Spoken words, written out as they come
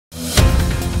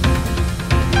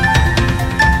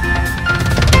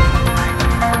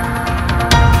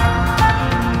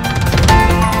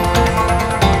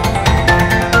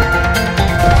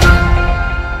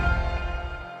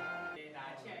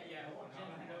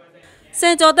ဆ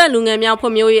ယ်ကျော်သက်လူငယ်များ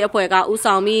ဖွံ့ဖြိုးရေးအဖွဲ့ကဦး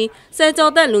ဆောင်ပြီးဆယ်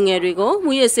ကျော်သက်လူငယ်တွေကို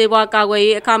မူရစ်ဆေးဝါးကာကွယ်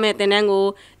ရေးအခမဲ့သင်တန်းကို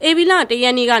ဧပြီလ1ရ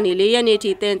က်နေ့ကနေ4ရက်နေ့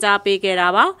ထိသင်ကြားပေးခဲ့တာ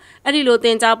ပါ။အဲ့ဒီလိုသ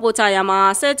င်ကြားပို့ချရမှာ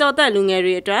ဆယ်ကျော်သက်လူငယ်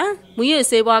တွေအတွက်မူရစ်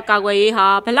ဆေးဝါးကာကွယ်ရေးဟာ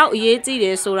ဘလောက်အရေးကြီးတ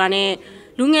ယ်ဆိုတာနဲ့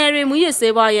လူငယ်တွေမူရစ်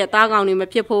ဆေးဝါးရဲ့တားကောင်တွေမ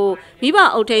ဖြစ်ဖို့မိဘ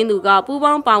အုပ်ထိန်းသူကပူး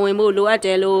ပေါင်းပါဝင်ဖို့လိုအပ်တ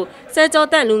ယ်လို့ဆယ်ကျော်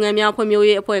သက်လူငယ်များဖွံ့ဖြိုး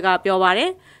ရေးအဖွဲ့ကပြောပါတ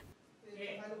ယ်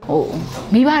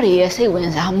မိဘတွေရဲ့စိတ်ဝင်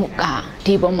စားမှုက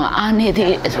ဒီပေါ်မှာအားနေသေး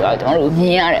တယ်ဆိုတော့ကျွန်တော်တို့မြ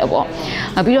င်ရတယ်ပေါ့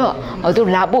ပြီးတော့သူ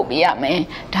လာပို့ပေးရမယ်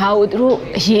ဒါကိုသူတို့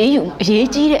အရေး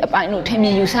ကြီးတဲ့အပိုင်းလို့ထင်မြ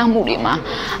င်ယူဆမှုတွေမှာ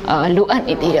လိုအပ်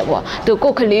နေသေးတယ်ပေါ့သူ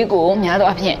ကိုယ်ကလေးကိုများသော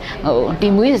အားဖြင့်ဒီ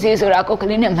မွေးစေးဆိုတာကိုယ်က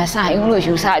လေးနဲ့မဆိုင်ဘူးလို့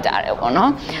ယူဆကြတယ်ပေါ့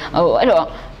နော်အဲ့တော့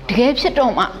တကယ်ဖြစ်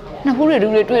တော့မှနှစ်ခုတွေ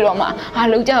တွေ့တော့မှ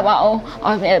လောက်ကြပါအောင်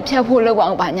ဖြတ်ဖို့လောက်ပါ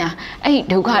အောင်ပါညာအဲ့ဒီ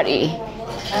ဒုက္ခတွေ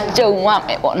ကြုံရမ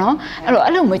ယ်ပေါ့နော်အဲ့တော့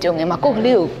အဲ့လိုမကြုံခင်မှာကိုယ်က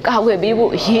လေးကိုကာဝယ်ပေး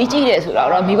ဖို့အရေးကြီးတယ်ဆိုတော့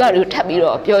မိဘတွေကိုထပ်ပြီး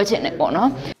တော့ပြောချင်တယ်ပေါ့နော်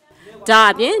ဒါ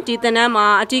အပြင်ဒီသင်တန်းမှာ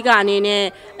အထူးအနေနဲ့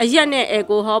အရက်နဲ့အယ်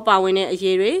ကိုဟောပါဝင်တဲ့အ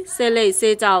ရေးတွေဆဲလိပ်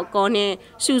ဆေးကြောက်ကောနဲ့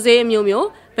ရှူဆေးအမျိုးမျိုး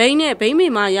ဘိန်းနဲ့ဘိန်းမီ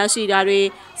မှာရရှိတာတွေ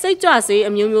စိတ်ကြွဆေး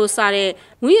အမျိုးမျိုးစတဲ့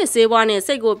မူရစ်ဆေးဝါးနဲ့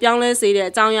စိတ်ကိုပြောင်းလဲစေတဲ့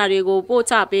အကြောင်းအရာတွေကိုပို့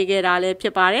ချပေးခဲ့တာလည်းဖြ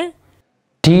စ်ပါတယ်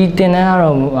ဒီသင်တန်းက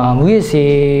တော့မူရစ်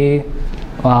ဆေး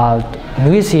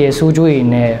ရဲ့စိုးကျိုးတွေ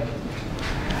နဲ့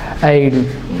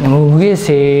မူရစ်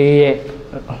ဆေးရဲ့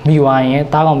မိဝိုင်းရင်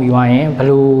တားကောင်မိဝိုင်းရင်ဘယ်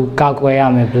လိုကောက်ကွဲရ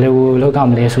မယ်ဘယ်လိုလုပ်ကြ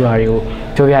မလဲဆိုတာတွေကို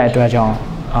ပြောပြရတဲ့အတွက်ကြောင့်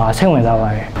စိတ်ဝင်စားပါ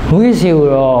တယ်မူရစ်ဆေးကို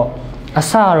တော့အ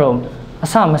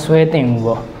စမဆွဲတင်ဘူး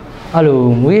ပေါ့အဲ့လို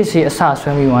မူရစ်ဆေးအစ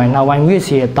ဆွဲမိဝိုင်းနောက်ပိုင်းမူရစ်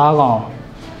ဆေးရဲ့တားကောင်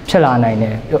ဖြစ်လာနိုင်တ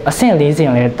ယ်အဆင့်၄ဆ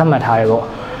င့်လည်းသတ်မှတ်ထားတယ်ပေါ့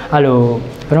အဲ့လို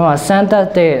ဘယ်တော့မှစမ်းသပ်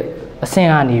တဲ့အဆင့်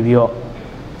ကနေပြီးတော့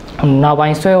နောက်ပို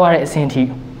င်းဆွဲသွားတဲ့အဆင့်ထိ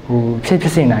ဖြ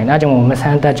စ်စေနိုင်ဒါကြောင့်မဆ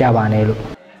န်းတတ်ကြပါနဲ့လို့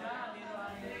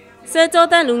ဆယ်ကျော်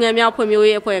သက်လူငယ်များဖွံ့ဖြိုး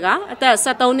ရေးအဖွဲ့ကအသက်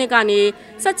73နှစ်ကနေ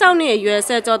16နှစ်အရွယ်ဆ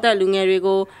ယ်ကျော်သက်လူငယ်တွေ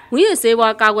ကိုမူရစ်ဆေး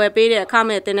ဝါးကာကွယ်ပေးတဲ့အခ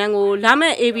မဲ့သင်တန်းကိုလာမ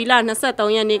ယ့်ဧပြီလ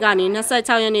23ရက်နေ့ကနေ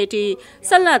26ရက်နေ့ထိဆ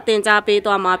က်လက်သင်ကြားပေး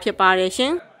သွားမှာဖြစ်ပါတယ်ရှ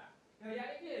င်။